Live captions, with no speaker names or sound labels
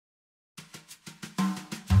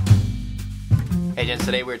Hey gents,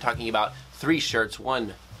 today we're talking about 3 shirts,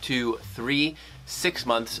 1, 2, 3, 6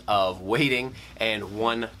 months of waiting, and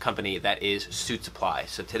 1 company, that is Suitsupply.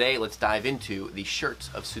 So today let's dive into the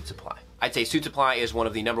shirts of Suitsupply. I'd say Suitsupply is one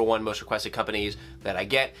of the #1 most requested companies that I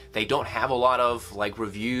get. They don't have a lot of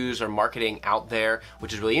reviews or marketing out there,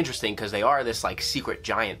 which is really interesting because they are this secret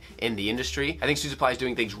giant in the industry. I think Suitsupply is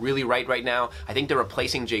doing things really right now. I think they're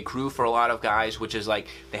replacing J. Crew for a lot of guys, which is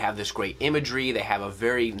they have this great imagery, they have a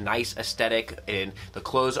very nice aesthetic, and the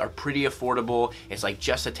clothes are pretty affordable. It's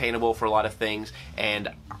just attainable for a lot of things, and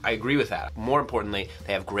I agree with that. More importantly,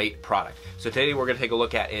 they have great product. So today we're gonna take a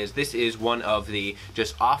look at this is one of the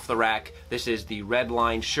just off the rack. This is the red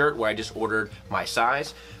line shirt where I just ordered my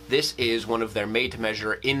size. This is one of their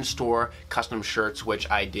made-to-measure in-store custom shirts,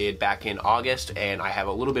 which I did back in August, and I have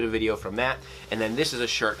a little bit of video from that. And then this is a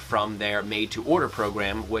shirt from their made-to-order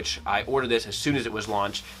program, which I ordered this as soon as it was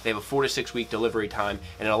launched. They have a 4 to 6 week delivery time,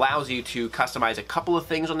 and it allows you to customize a couple of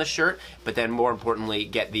things on the shirt, but then more importantly,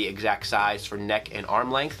 get the exact size for neck and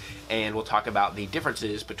arm length. And we'll talk about the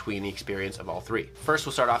differences between the experience of all 3. First,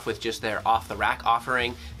 we'll start off with just their off-the-rack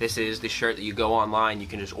offering. This is the shirt that you go online, you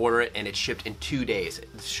can just order it, and it's shipped in 2 days.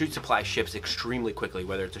 Suitsupply ships extremely quickly,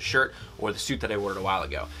 whether it's a shirt or the suit that I ordered a while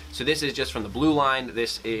ago. So this is just from the blue line.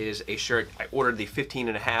 This is a shirt, I ordered the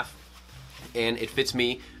 15.5, and it fits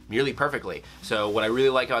me nearly perfectly. So what I really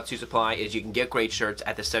like about Suitsupply is you can get great shirts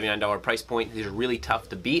at the $79 price point. These are really tough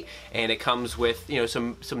to beat, and it comes with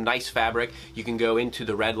some nice fabric. You can go into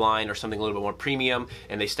the red line or something a little bit more premium,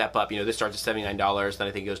 and they step up. This starts at $79, then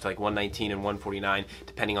I think it goes to $119 and $149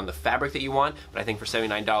 depending on the fabric that you want. But I think for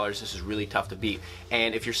 $79, this is really tough to beat.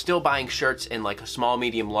 And if you're still buying shirts in a small,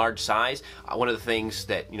 medium, large size, one of the things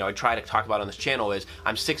that I try to talk about on this channel is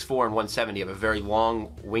I'm 6'4" and 170. I have a very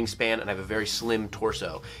long wingspan and I have a very slim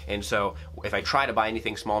torso. And so if I try to buy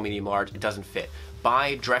anything small, medium, large, it doesn't fit.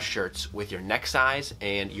 Buy dress shirts with your neck size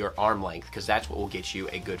and your arm length, because that's what will get you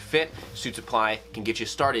a good fit. Suitsupply can get you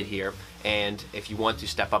started here, and if you want to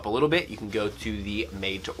step up a little bit, you can go to the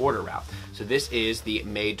made-to-order route. So this is the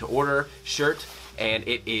made-to-order shirt, and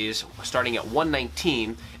it is starting at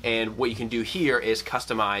 $119, and what you can do here is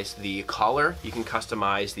customize the collar, you can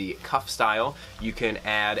customize the cuff style, you can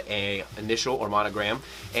add a initial or monogram,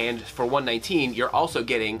 and for $119 you're also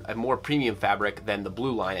getting a more premium fabric than the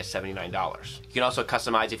blue line at $79. You can also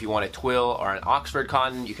customize if you want a twill or an Oxford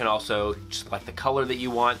cotton. You can also select the color that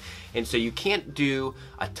you want. And so you can't do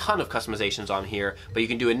a ton of customizations on here, but you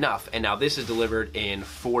can do enough. And now this is delivered in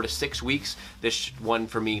 4 to 6 weeks. This one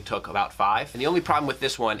for me took about 5. And the only problem with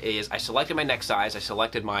this one is I selected my neck size, I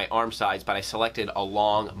selected my arm size, but I selected a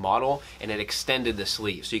long model, and it extended the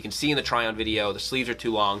sleeves. So you can see in the try-on video, the sleeves are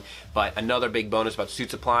too long. But another big bonus about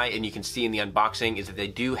Suitsupply, and you can see in the unboxing, is that they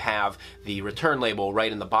do have the return label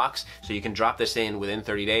right in the box. So you can drop this in within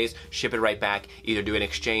 30 days, ship it right back, either do an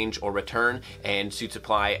exchange or return. And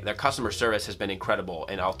Suitsupply, their customer service has been incredible,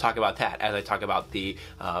 and I'll talk about that as I talk about the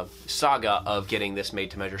saga of getting this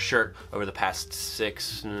made-to-measure shirt over the past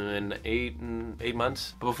 6 and 8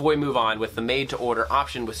 months. But before we move on, with the made-to-order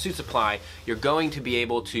option with Suitsupply, you're going to be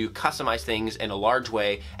able to customize things in a large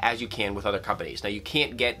way as you can with other companies. Now you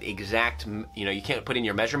can't get exact, you can't put in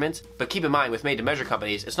your measurements, but keep in mind with made-to-measure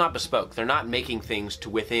companies, it's not bespoke. They're not making things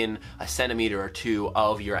to within a centimeter or 2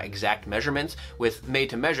 of your exact measurements. With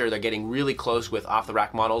made-to-measure, they're getting really close with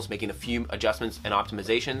off-the-rack models, making a few adjustments and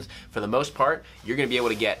optimizations. For the most part, you're going to be able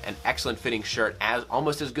to get an excellent fitting shirt,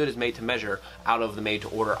 almost as good as made-to-measure, out of the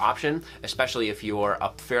made-to-order option, especially if you're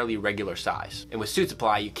a fairly regular size. And with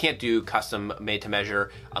Suitsupply, you can't do custom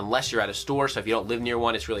made-to-measure unless you're at a store. So if you don't live near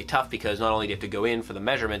one, it's really tough, because not only do you have to go in for the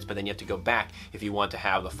measurements, but then you have to go back if you want to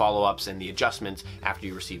have the follow-ups and the adjustments after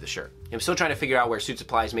you receive the shirt. I'm still trying to figure out where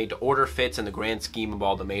Suitsupply's made-to-order fits in the grand scheme of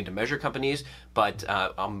all the made-to-measure companies, but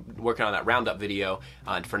I'm working on that roundup video.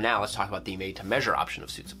 And for now, let's talk about the made-to-measure option of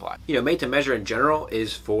Suitsupply. Made-to-measure in general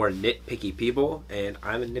is for nitpicky people, and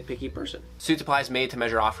I'm a nitpicky person. Suitsupply's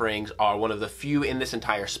made-to-measure offerings are one of the few in this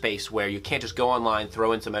entire space where you can't just go online,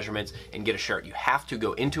 throw in some measurements, and get a shirt. You have to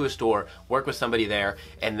go into a store, work with somebody there,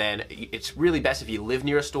 and then it's really best if you live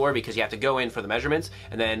near a store, because you have to go in for the measurements,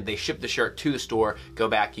 and then they ship the shirt to the store, go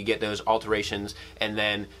back, you get those alterations, and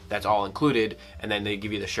then that's all included, and then they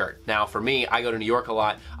give you the shirt. Now for me, I go to New York a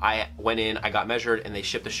lot. I went in, I got measured, and they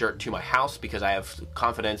shipped the shirt to my house because I have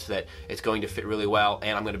confidence that it's going to fit really well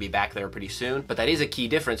and I'm going to be back there pretty soon. But that is a key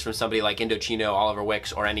difference from somebody like Indochino, Oliver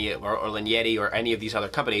Wicks, or Lignetti, or any of these other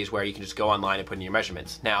companies where you can just go online and put in your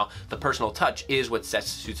measurements. Now, the personal touch is what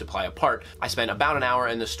sets Suitsupply apart. I spent about an hour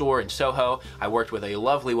in the store in Soho. I worked with a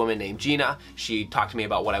lovely woman named Gina. She talked to me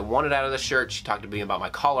about what I wanted out of the shirt. She talked to me about my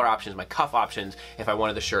collar options, my cuff options, if I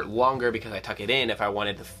wanted the shirt longer because I tuck it in, if I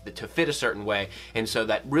wanted to fit a certain way. And so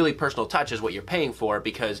that really personal touch is what you're paying for,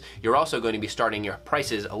 because you're also going to be starting your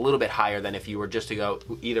prices a little bit higher than if you were just to go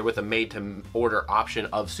either with a made-to-order option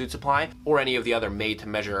of Suitsupply or any of the other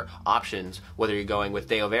made-to-measure options, whether you're going with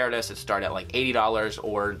Deo Veritas that start at like $80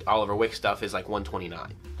 or Oliver Wicks stuff is like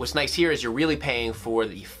 $129. What's nice here is you're really paying for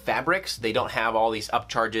the fabrics. They don't have all these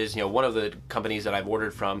upcharges. You know, one of the companies that I've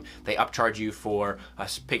ordered from, they upcharge you for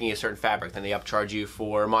picking a certain fabric, then they upcharge you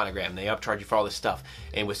for monogram, they upcharge you for all this stuff.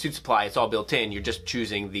 And with Suitsupply, it's all built in. You're just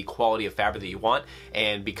choosing the quality of fabric that you want,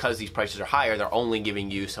 and because these prices are higher, they're only giving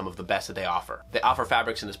you some of the best that they offer. They offer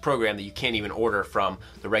fabrics in this program that you can't even order from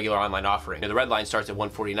the regular online offering. Now, the red line starts at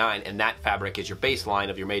 $149, and that fabric is your baseline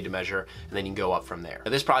of your made-to-measure, and then you can go up from there.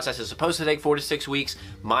 Now, this process is supposed to take 4 to 6 weeks.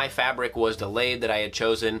 My fabric was delayed that I had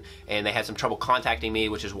chosen, and they had some trouble contacting me,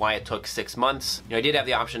 which is why it took 6 months. You know, I did have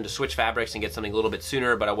the option to switch fabrics and get something a little bit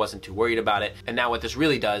sooner, but I wasn't too worried about it. And now what this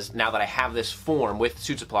really does, now that I have this form with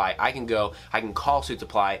Suitsupply, I can call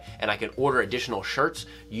Suitsupply and I can order additional shirts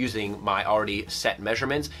using my already set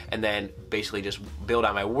measurements, and then basically just build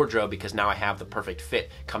out my wardrobe, because now I have the perfect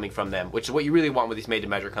fit coming from them, which is what you really want with these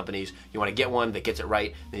made-to-measure companies. You want to get one that gets it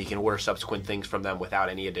right, then you can order subsequent things from them without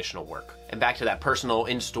any additional work. And back to that personal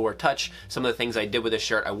in-store touch, some of the things I did with this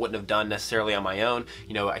shirt I wouldn't have done necessarily on my own.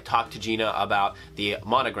 You know, I talked to Gina about the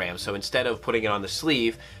monogram, so instead of putting it on the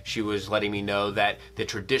sleeve, she was letting me know that the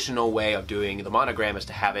traditional way of doing the monogram is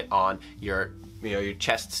to have it on your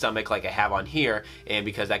chest, stomach, like I have on here, and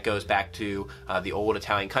because that goes back to the old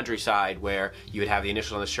Italian countryside where you would have the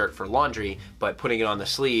initials on the shirt for laundry, but putting it on the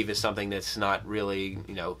sleeve is something that's not really,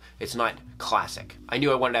 it's not classic. I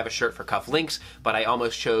knew I wanted to have a shirt for cuff links, but I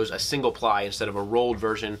almost chose a single ply instead of a rolled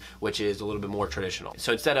version, which is a little bit more traditional.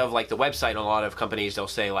 So instead of like the website on a lot of companies, they'll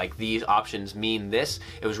say like these options mean this,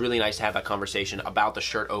 it was really nice to have that conversation about the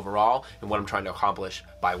shirt overall and what I'm trying to accomplish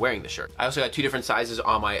by wearing the shirt. I also got 2 different sizes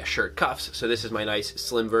on my shirt cuffs, so this is my nice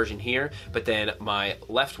slim version here, but then my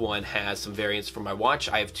left one has some variants for my watch.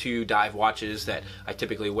 I have 2 dive watches that I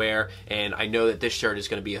typically wear, and I know that this shirt is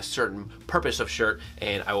going to be a certain purpose of shirt,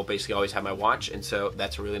 and I will basically always have my watch, and so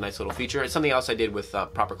that's a really nice little feature. It's something else I did with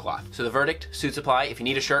proper cloth. So the verdict, Suitsupply, if you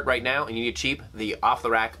need a shirt right now and you need it cheap, the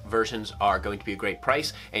off-the-rack versions are going to be a great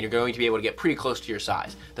price, and you're going to be able to get pretty close to your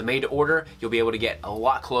size. The made-to-order, you'll be able to get a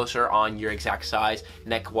lot closer on your exact size,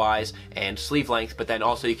 neck-wise, and sleeve length, but then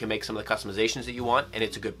also you can make some of the customizations that you want, and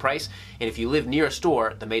it's a good price. And if you live near a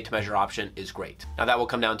store, the made-to-measure option is great. Now that will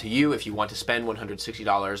come down to you if you want to spend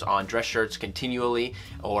 $160 on dress shirts continually,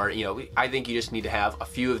 or I think you just need to have a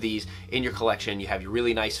few of these in your collection. You have your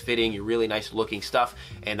really nice fitting, your really nice looking stuff,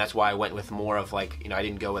 and that's why I went with more of like, I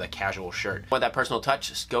didn't go with a casual shirt. Want that personal touch?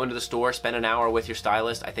 Just go into the store, spend an hour with your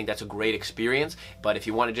stylist. I think that's a great experience. But if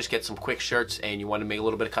you want to just get some quick shirts and you want to make a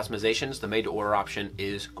little bit of customizations, the made-to-order option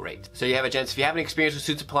is great. So you have it, gents. If you have any experience with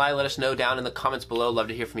Suitsupply, let us know down in the comments below. Love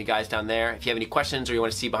to hear from you guys down there. If you have any questions or you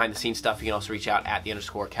want to see behind the scenes stuff, you can also reach out at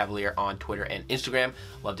 _Kavalier on Twitter and Instagram.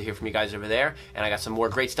 Love to hear from you guys over there. And I got some more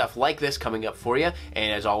great stuff like this coming up for you.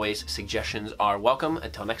 And as always, suggestions are welcome.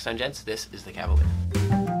 Until next time, gents, this is the Kavalier.